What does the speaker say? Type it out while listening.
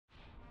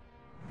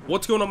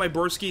What's going on, my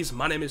broskies?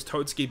 My name is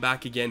Toadskii,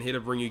 back again, here to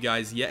bring you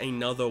guys yet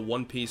another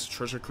One Piece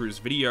Treasure Cruise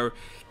video.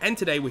 And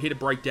today we're here to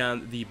break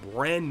down the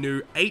brand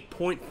new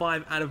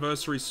 8.5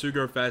 anniversary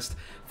Sugo Fest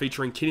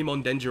featuring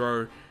Kinemon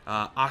Denjiro,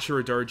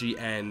 Ashura Doji,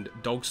 and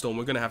Dogstorm.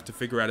 We're going to have to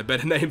figure out a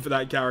better name for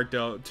that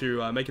character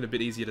to make it a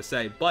bit easier to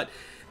say. But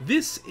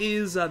this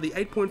is the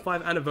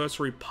 8.5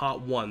 anniversary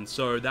part 1,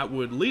 so that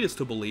would lead us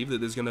to believe that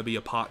there's going to be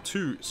a part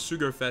 2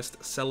 Sugo Fest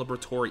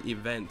celebratory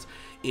event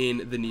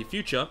in the near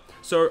future.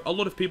 So a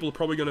lot of people are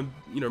probably going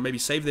to, maybe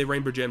save their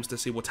rainbow gems to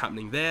see what's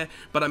happening there.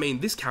 But I mean,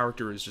 this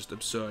character is just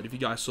absurd. If you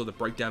guys saw the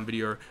breakdown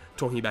video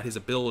talking about his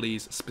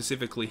abilities,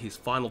 specifically his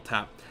final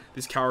tap,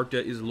 this character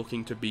is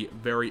looking to be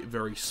very,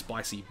 very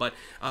spicy. But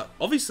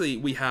obviously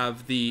we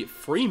have the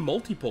free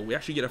multi-pull. We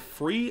actually get a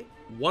free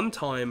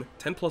one-time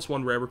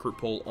 10+1 rare recruit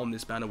pull on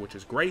this banner, which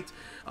is great.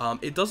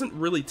 It doesn't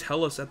really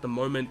tell us at the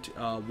moment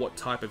what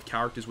type of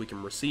characters we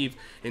can receive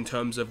in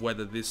terms of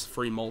whether this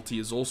free multi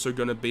is also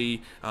going to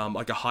be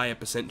like a higher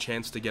 %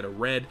 chance to get a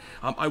red.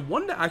 I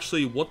wonder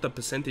actually what the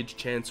percentage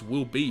chance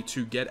will be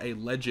to get a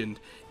legend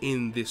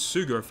in this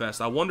Sugo Fest.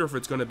 I wonder if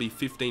it's going to be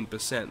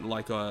 15%,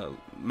 like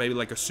maybe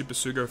like a Super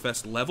Sugo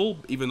Fest level,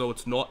 even though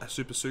it's not a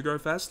Super Sugo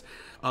Fest.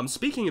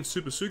 Speaking of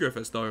Super Sugo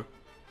Fest though,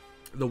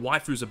 the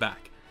waifus are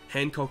back.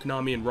 Hancock,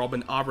 Nami, and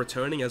Robin are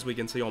returning, as we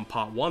can see on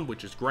part 1,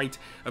 which is great.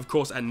 Of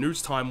course, at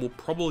news time, we're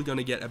probably going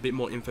to get a bit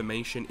more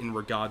information in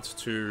regards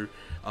to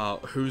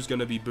who's going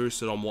to be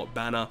boosted on what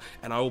banner,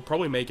 and I will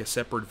probably make a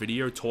separate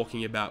video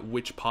talking about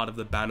which part of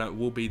the banner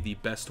will be the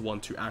best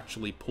one to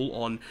actually pull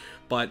on.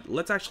 But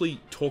let's actually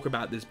talk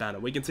about this banner.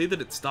 We can see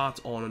that it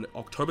starts on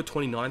October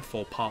 29th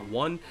for part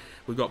 1.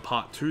 We've got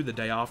part 2 the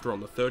day after on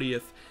the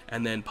 30th,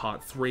 and then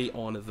part 3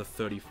 on the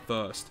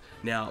 31st.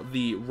 Now,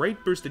 the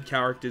rate boosted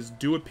characters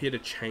do appear to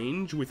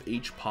change with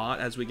each part,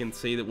 as we can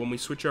see that when we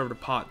switch over to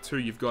part 2,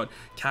 you've got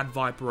Cat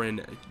Viper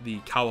and the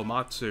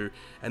Kawamatsu,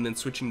 and then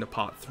switching to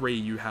part 3,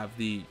 you have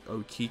the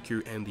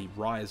Okiku and the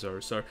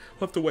Raizo. So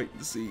we'll have to wait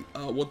to see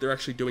what they're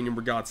actually doing in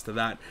regards to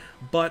that.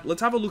 But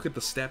let's have a look at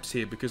the steps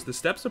here, because the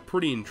steps are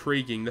pretty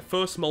intriguing. The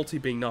first multi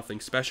being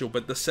nothing special,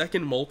 but the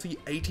second multi,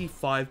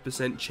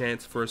 85%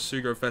 chance for a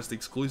Sugo Fest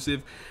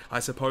exclusive. I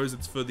suppose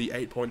it's for the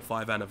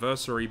 8.5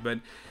 anniversary, but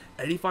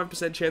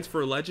 85% chance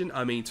for a legend.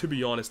 I mean, to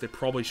be honest, it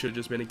probably should have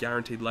just been a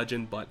guaranteed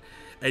legend, but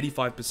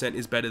 85%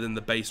 is better than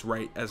the base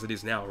rate as it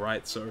is now,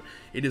 right? So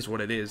it is what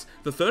it is.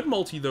 The third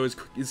multi, though,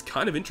 is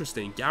kind of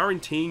interesting,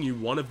 guaranteeing you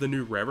one of the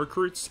new rare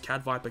recruits,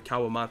 Cat Viper,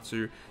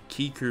 Kawamatsu,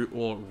 Kiku,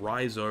 or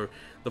Raizo.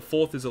 The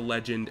fourth is a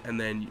legend, and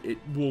then it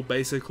will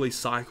basically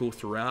cycle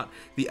throughout.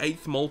 The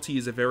eighth multi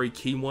is a very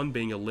key one,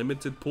 being a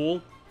limited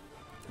pool.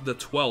 The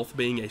 12th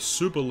being a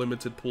super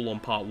limited pool on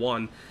part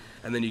 1.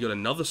 And then you got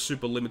another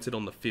super limited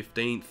on the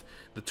 15th.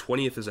 The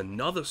 20th is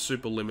another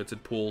super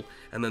limited pool,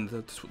 and then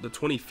the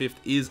 25th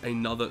is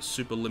another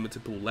super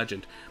limited pool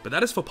legend. But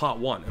that is for part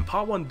 1, and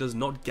part 1 does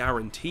not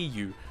guarantee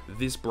you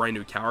this brand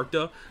new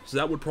character, so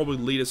that would probably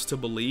lead us to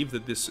believe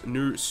that this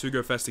new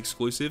Sugo Fest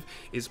exclusive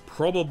is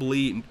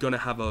probably going to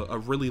have a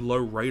really low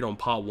rate on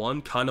part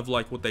 1, kind of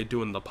like what they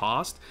do in the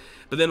past.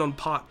 But then on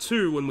part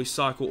 2, when we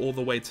cycle all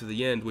the way to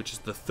the end, which is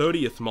the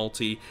 30th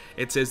multi,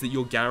 it says that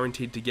you're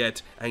guaranteed to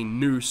get a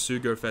new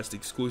Sugo Fest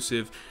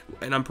exclusive,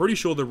 and I'm pretty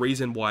sure the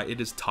reason why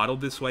it is titled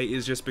this way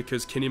is just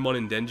because Kinemon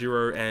and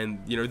Denjiro, and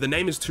the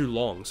name is too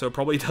long, so it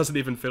probably doesn't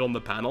even fit on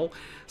the panel.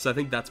 So I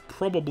think that's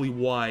probably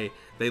why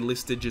they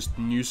listed just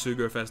new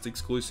Sugo Fest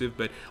exclusive,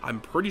 but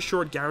I'm pretty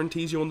sure it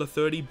guarantees you on the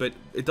 30, but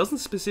it doesn't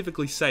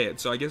specifically say it,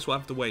 so I guess we'll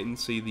have to wait and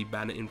see the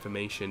banner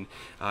information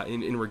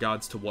in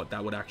regards to what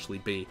that would actually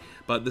be.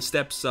 But the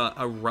steps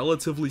are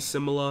relatively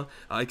similar,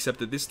 except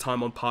that this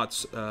time on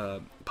parts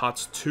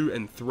 2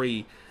 and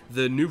 3,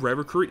 the new rare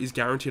recruit is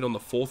guaranteed on the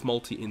 4th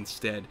multi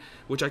instead,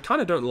 which I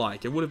kind of don't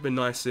like. It would have been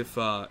nice if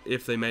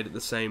they made it the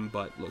same,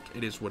 but look,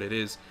 it is what it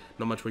is.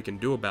 Not much we can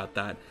do about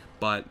that.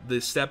 But the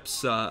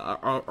steps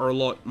are a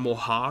lot more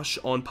harsh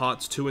on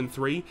parts 2 and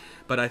 3,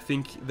 but I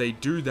think they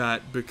do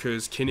that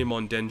because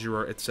Kinemon,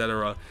 Denjiro,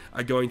 etc.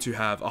 are going to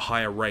have a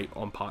higher rate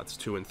on parts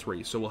 2 and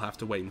 3, so we'll have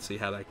to wait and see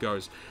how that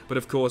goes. But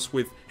of course,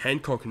 with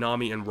Hancock,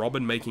 Nami, and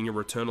Robin making a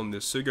return on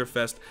this Sugo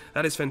Fest,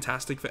 that is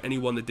fantastic for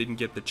anyone that didn't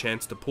get the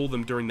chance to pull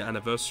them during the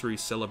anniversary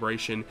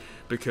celebration,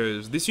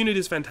 because this unit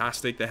is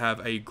fantastic. They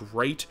have a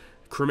great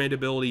crewmate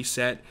ability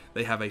set,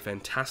 they have a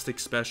fantastic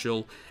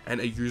special, and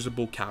a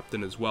usable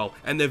captain as well.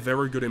 And they're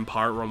very good in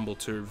Pirate Rumble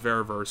too,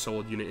 very, very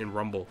solid unit in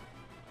Rumble.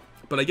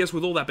 But I guess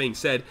with all that being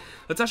said,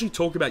 let's actually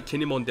talk about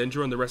Kinemon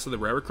Denjiro and the rest of the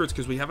rare recruits,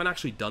 because we haven't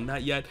actually done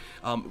that yet.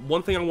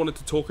 One thing I wanted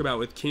to talk about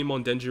with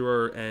Kinemon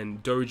Denjiro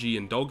and Doji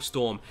and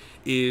Dogstorm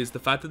is the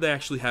fact that they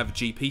actually have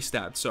GP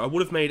stats. So I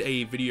would have made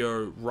a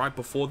video right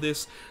before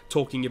this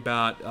talking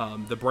about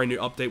the brand new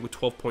update with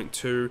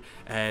 12.2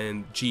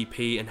 and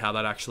GP and how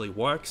that actually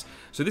works.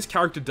 So this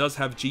character does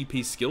have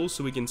GP skills,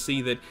 so we can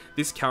see that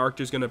this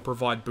character is going to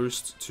provide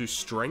boosts to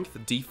strength,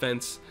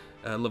 defense,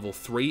 level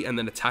 3, and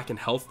then attack and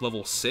health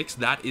level 6.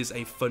 That is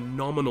a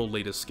phenomenal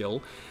leader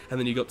skill. And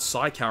then you got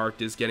Psy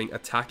characters getting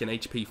attack and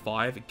HP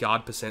 5,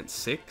 guard percent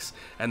 6,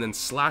 and then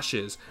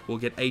slashers will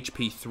get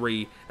HP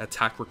 3,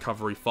 attack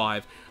recovery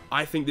 5.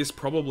 I think this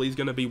probably is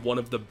going to be one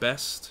of the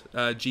best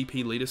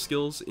GP leader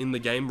skills in the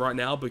game right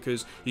now,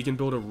 because you can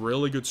build a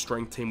really good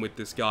strength team with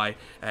this guy,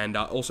 and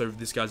also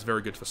this guy's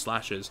very good for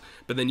slashes.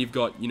 But then you've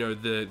got, you know,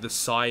 the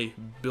Psy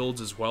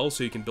builds as well,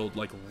 so you can build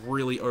like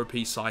really OP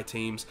Psy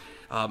teams.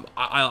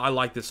 I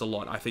like this a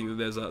lot. I think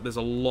that there's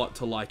a lot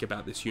to like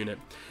about this unit.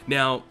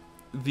 Now,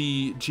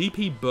 the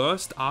GP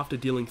burst after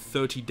dealing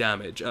 30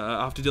 damage,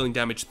 after dealing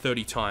damage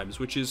 30 times,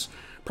 which is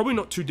probably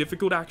not too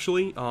difficult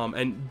actually,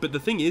 but the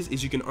thing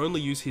is you can only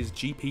use his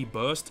GP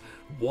burst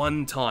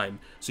one time,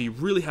 so you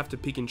really have to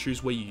pick and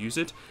choose where you use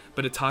it,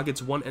 but it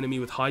targets one enemy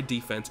with high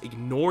defense,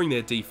 ignoring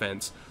their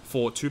defense,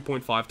 for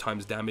 2.5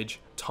 times damage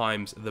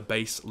times the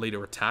base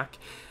leader attack.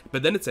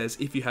 But then it says,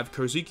 if you have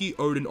Kozuki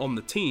Odin on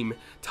the team,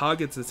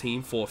 targets the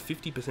team for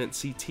 50%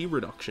 CT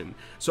reduction.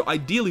 So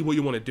ideally what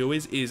you want to do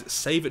is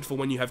save it for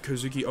when you have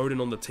Kozuki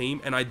Odin on the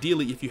team, and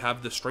ideally if you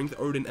have the Strength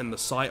Odin and the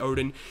Psy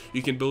Odin,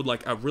 you can build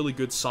like a really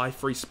good Psy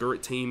Free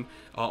Spirit team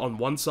on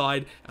one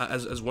side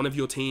as one of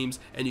your teams,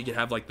 and you can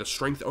have like the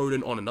Strength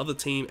Odin on another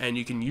team, and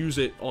you can use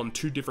it on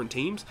 2 different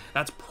teams.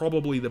 That's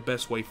probably the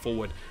best way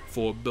forward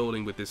for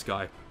building with this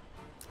guy.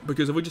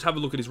 Because if we just have a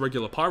look at his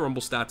regular Pyrumble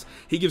stats,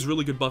 he gives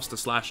really good buffs to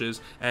slashes,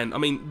 and I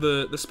mean,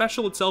 the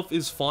special itself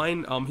is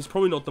fine. He's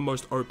probably not the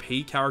most OP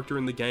character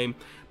in the game,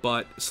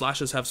 but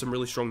slashers have some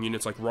really strong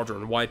units like Roger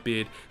and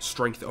Whitebeard,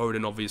 Strength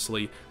Odin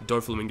obviously,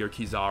 Doflamingo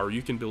Kizaru.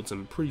 You can build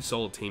some pretty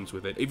solid teams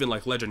with it, even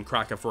like Legend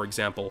Cracker for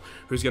example,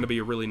 who's going to be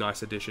a really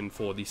nice addition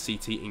for the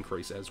CT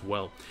increase as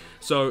well.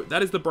 So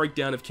that is the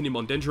breakdown of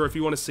Kinemon Denjiro. If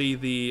you want to see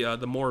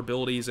the more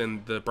abilities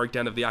and the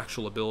breakdown of the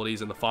actual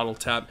abilities and the final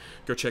tap,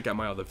 go check out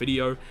my other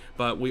video.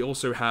 But we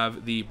also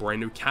have the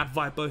brand new Cat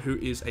Viper, who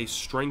is a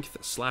strength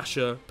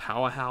slasher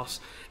powerhouse,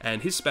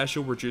 and his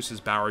special reduces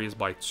barriers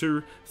by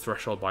 2,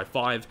 threshold by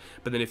 5,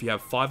 but then if you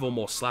have 5 or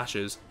more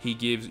slashes, he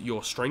gives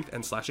your strength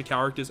and slasher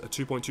characters a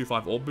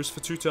 2.25 orb boost for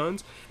 2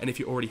 turns, and if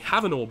you already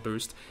have an orb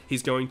boost,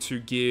 he's going to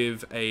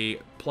give a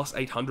plus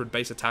 800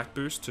 base attack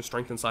boost to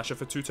strength and slasher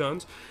for 2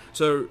 turns.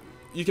 So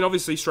you can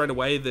obviously straight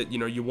away that, you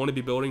know, you want to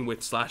be building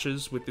with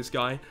slashes with this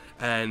guy,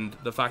 and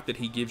the fact that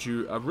he gives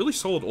you a really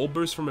solid orb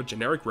boost from a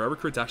generic rare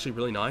recruit is actually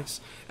really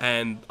nice.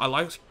 And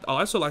I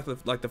also like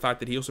the fact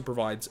that he also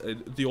provides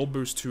the orb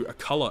boost to a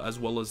color as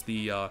well as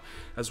the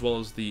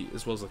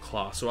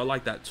class. So I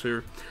like that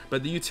too.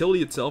 But the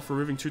utility itself,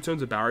 removing 2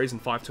 turns of barriers and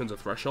 5 turns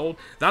of threshold,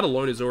 that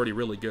alone is already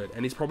really good,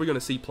 and he's probably going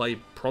to see play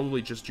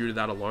probably just due to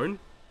that alone.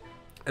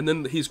 And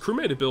then his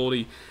crewmate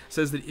ability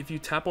says that if you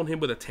tap on him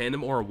with a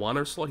tandem or a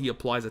Wano slot, he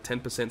applies a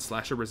 10%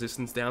 slasher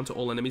resistance down to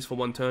all enemies for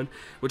 1 turn,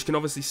 which can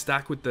obviously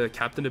stack with the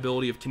captain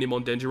ability of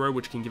Kinemon Denjiro,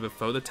 which can give a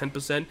further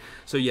 10%.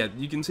 So yeah,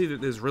 you can see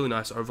that there's really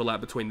nice overlap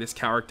between this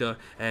character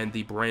and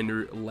the brand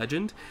new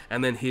Legend.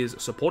 And then his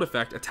support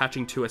effect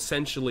attaching to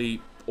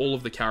essentially all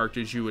of the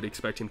characters you would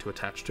expect him to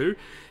attach to.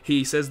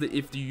 He says that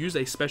if you use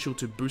a special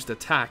to boost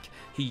attack,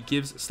 he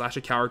gives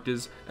slasher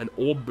characters an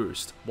orb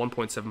boost,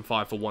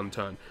 1.75 for 1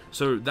 turn.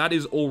 So that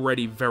is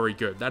already very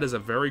good. That is a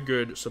very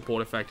good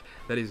support effect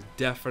that is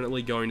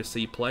definitely going to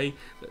see play.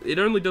 It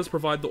only does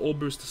provide the orb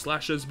boost to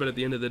slashers, but at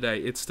the end of the day,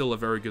 it's still a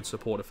very good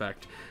support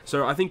effect.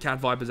 So I think Cat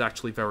Viper is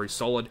actually very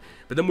solid.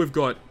 But then we've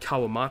got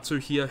Kawamatsu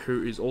here,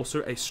 who is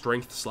also a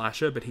strength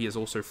slasher, but he is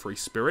also free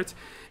spirit,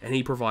 and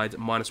he provides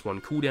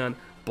 -1 cooldown,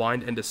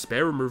 bind and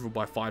despair removal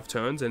by 5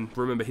 turns, and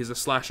remember, he's a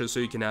slasher, so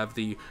you can have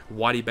the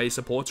Whitey base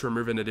support to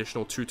remove an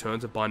additional 2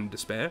 turns of bind and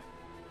despair.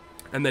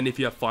 And then if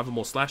you have 5 or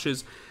more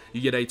slashes, you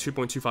get a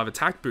 2.25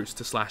 attack boost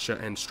to slasher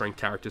and strength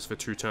characters for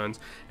 2 turns,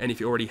 and if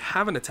you already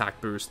have an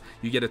attack boost,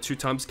 you get a 2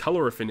 times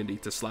color affinity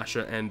to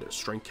slasher and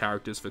strength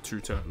characters for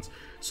 2 turns.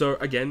 So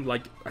again,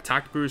 like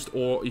attack boost,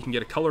 or you can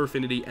get a color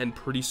affinity and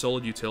pretty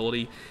solid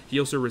utility. He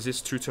also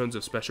resists 2 turns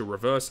of special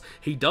reverse.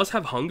 He does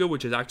have hunger,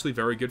 which is actually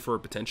very good for a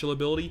potential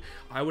ability.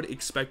 I would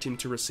expect him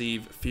to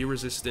receive fear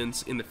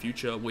resistance in the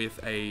future with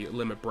a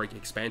limit break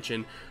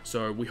expansion,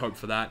 so we hope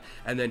for that.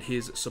 And then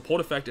his support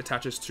effect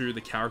attaches to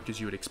the characters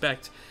you would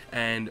expect,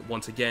 and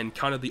once again,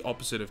 kind of the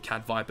opposite of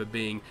Cat Viper,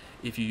 being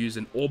if you use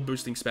an orb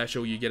boosting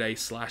special, you get a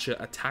slasher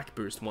attack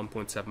boost,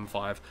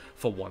 1.75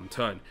 for 1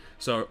 turn.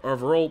 So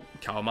overall,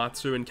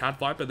 Kawamatsu and Cat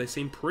Viper, they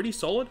seem pretty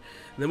solid.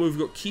 And then we've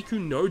got Kiku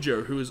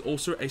Nojo, who is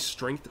also a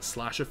strength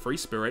slasher free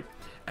spirit,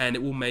 and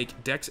it will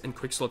make dex and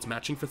quick slots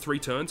matching for 3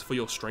 turns for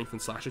your strength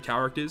and slasher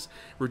characters,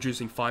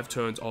 reducing 5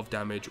 turns of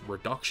damage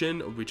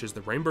reduction, which is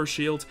the Rainbow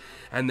Shield.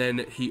 And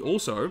then she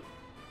also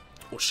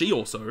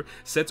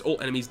sets all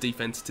enemies'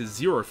 defense to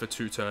 0 for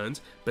 2 turns,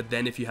 but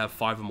then if you have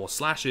 5 or more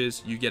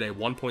slashes, you get a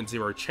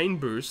 1.0 chain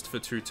boost for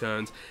 2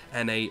 turns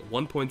and a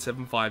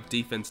 1.75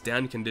 defense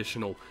down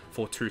conditional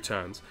for 2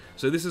 turns.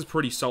 So this is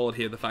pretty solid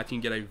here, the fact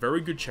you can get a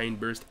very good chain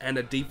boost and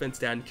a defense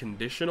down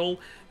conditional,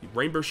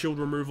 Rainbow Shield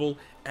removal,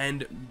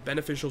 and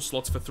beneficial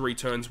slots for 3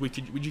 turns, which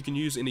you can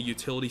use in a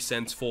utility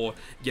sense for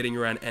getting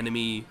around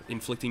enemy,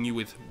 inflicting you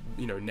with,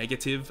 you know,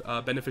 negative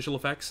beneficial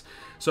effects.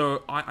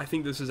 So I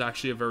think this is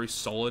actually a very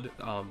solid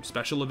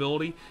special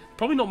ability.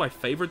 Probably not my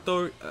favorite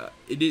though.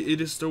 It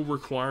is still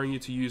requiring you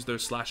to use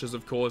those slashes,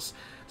 of course.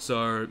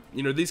 So,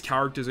 you know, these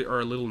characters are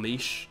a little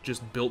niche,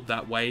 just built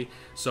that way.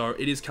 So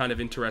it is kind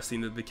of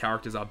interesting that the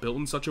characters are built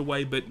in such a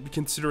way, but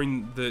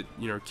considering that,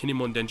 you know,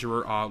 Kinemon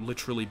Denjiro are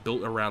literally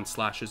built around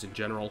slashes in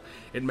general,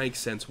 it makes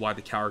sense why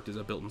the characters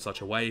are built in such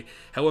a way.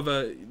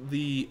 However,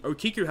 the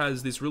Okiku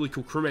has this really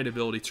cool crewmate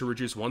ability to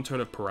reduce 1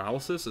 turn of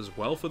paralysis as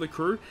well for the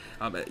crew.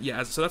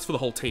 Yeah, so that's for the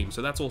whole team.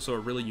 So that's also a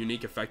really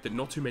unique effect that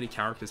not too many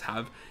characters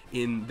have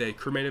in their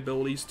crewmate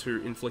abilities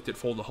to inflict it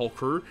for the whole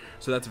crew.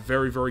 So that's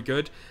very, very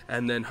good.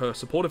 And then her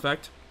support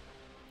effect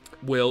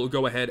will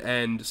go ahead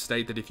and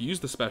state that if you use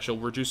the special,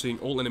 reducing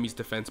all enemies'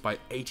 defense by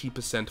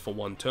 80% for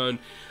 1 turn.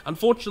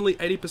 Unfortunately,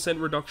 80%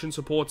 reduction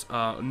supports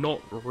are not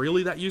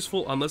really that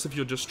useful, unless if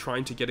you're just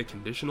trying to get a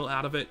conditional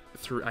out of it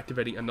through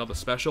activating another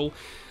special.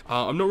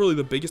 I'm not really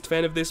the biggest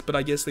fan of this, but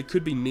I guess there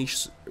could be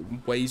niche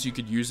ways you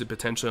could use it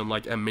potentially on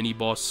like a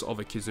mini-boss of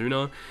a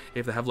Kizuna.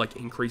 If they have like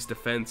increased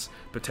defense,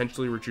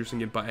 potentially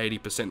reducing it by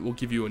 80% will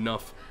give you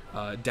enough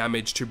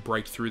damage to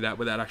break through that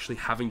without actually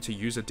having to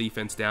use a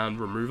defense down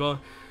remover.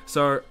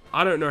 So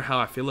I don't know how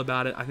I feel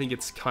about it. I think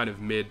it's kind of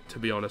mid, to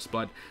be honest,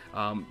 but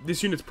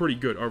this unit's pretty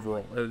good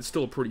overall. It's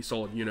still a pretty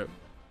solid unit.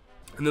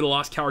 And then the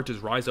last character is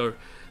Raizo.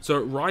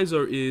 So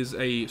Raizo is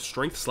a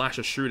strength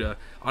slasher shooter.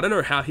 I don't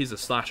know how he's a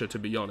slasher, to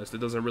be honest. It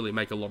doesn't really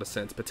make a lot of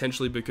sense.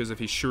 Potentially because of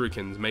his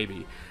shurikens,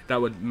 maybe.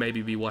 That would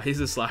maybe be why he's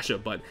a slasher.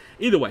 But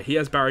either way, he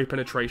has barrier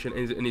penetration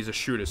and he's a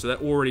shooter. So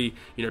that already,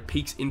 you know,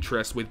 piques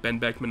interest with Ben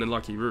Beckman and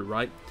Lucky Roo,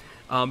 right?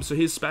 So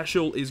his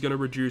special is going to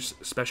reduce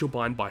special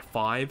bind by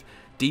 5,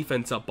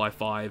 defense up by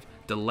 5,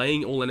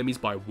 delaying all enemies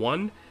by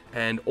 1,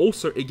 and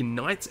also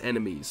ignites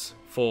enemies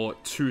for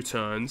 2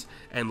 turns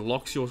and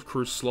locks your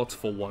crew slots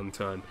for 1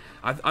 turn.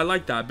 I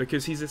like that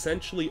because he's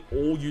essentially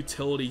all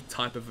utility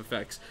type of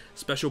effects.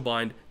 Special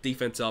bind,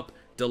 defense up,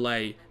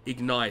 delay,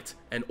 ignite,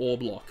 and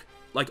orb lock.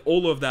 Like,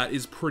 all of that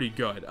is pretty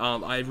good.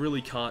 I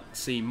really can't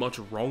see much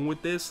wrong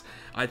with this.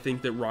 I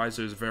think that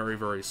Raizo is very,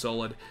 very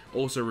solid.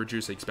 Also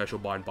reducing special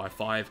bind by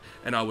 5,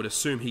 and I would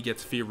assume he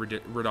gets fear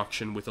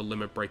reduction with a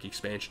limit break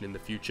expansion in the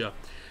future.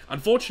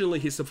 Unfortunately,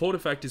 his support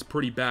effect is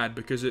pretty bad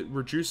because it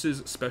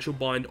reduces special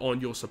bind on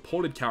your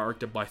supported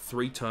character by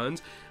 3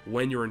 turns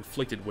when you're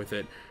inflicted with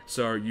it.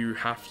 So you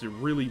have to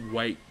really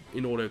wait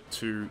in order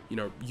to, you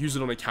know, use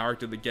it on a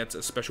character that gets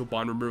a special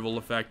bind removal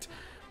effect,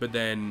 but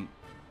then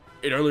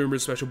it only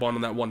removes special bind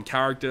on that one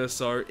character,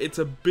 so it's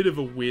a bit of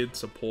a weird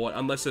support,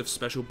 unless if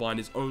special bind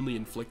is only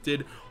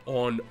inflicted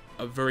on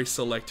a very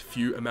select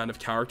few amount of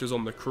characters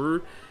on the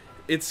crew.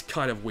 It's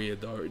kind of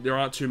weird though. There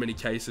aren't too many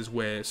cases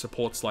where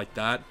supports like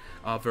that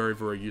are very,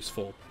 very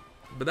useful.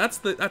 But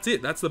that's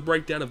it. That's the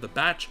breakdown of the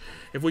batch.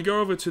 If we go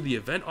over to the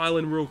event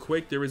island real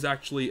quick, there is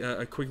actually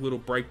a quick little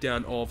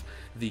breakdown of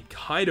the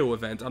Kaido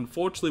event.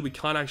 Unfortunately, we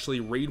can't actually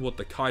read what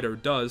the Kaido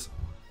does,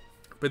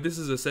 but this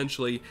is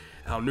essentially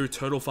our new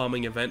turtle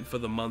farming event for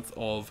the month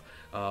of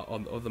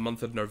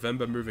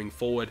November moving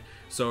forward.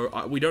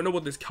 So we don't know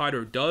what this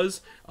Kaido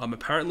does.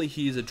 Apparently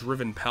he is a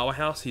driven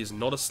powerhouse. He is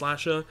not a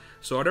slasher.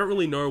 So I don't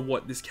really know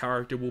what this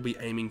character will be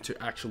aiming to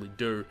actually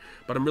do.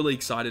 But I'm really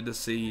excited to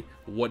see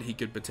what he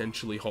could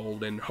potentially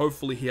hold, and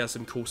hopefully he has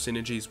some cool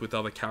synergies with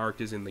other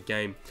characters in the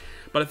game.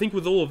 But I think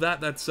with all of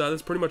that, that's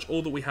pretty much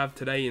all that we have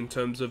today in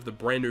terms of the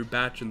brand new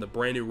batch and the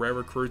brand new rare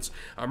recruits.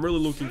 I'm really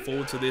looking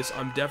forward to this.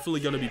 I'm definitely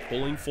going to be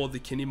pulling for the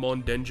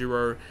Kinemon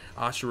Denjiro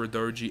Ashura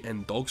Doji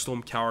and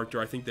Dogstorm character.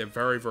 I think they're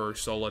very, very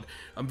solid.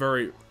 I'm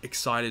very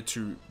excited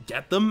to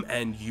get them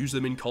and use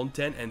them in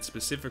content, and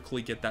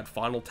specifically get that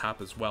final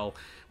tap as well,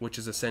 which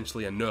is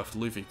essentially a nerfed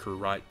Luffy crew,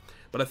 right?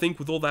 But I think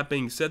with all that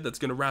being said, that's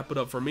going to wrap it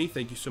up for me.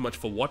 Thank you so much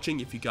for watching.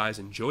 If you guys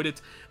enjoyed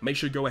it, make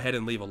sure to go ahead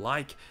and leave a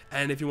like.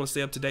 And if you want to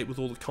stay up to date with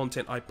all the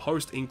content I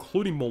post,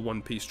 including more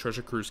One Piece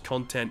Treasure Cruise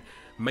content,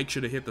 make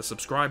sure to hit the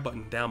subscribe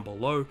button down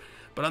below.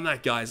 But on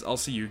that, guys, I'll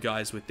see you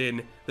guys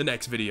within the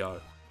next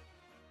video.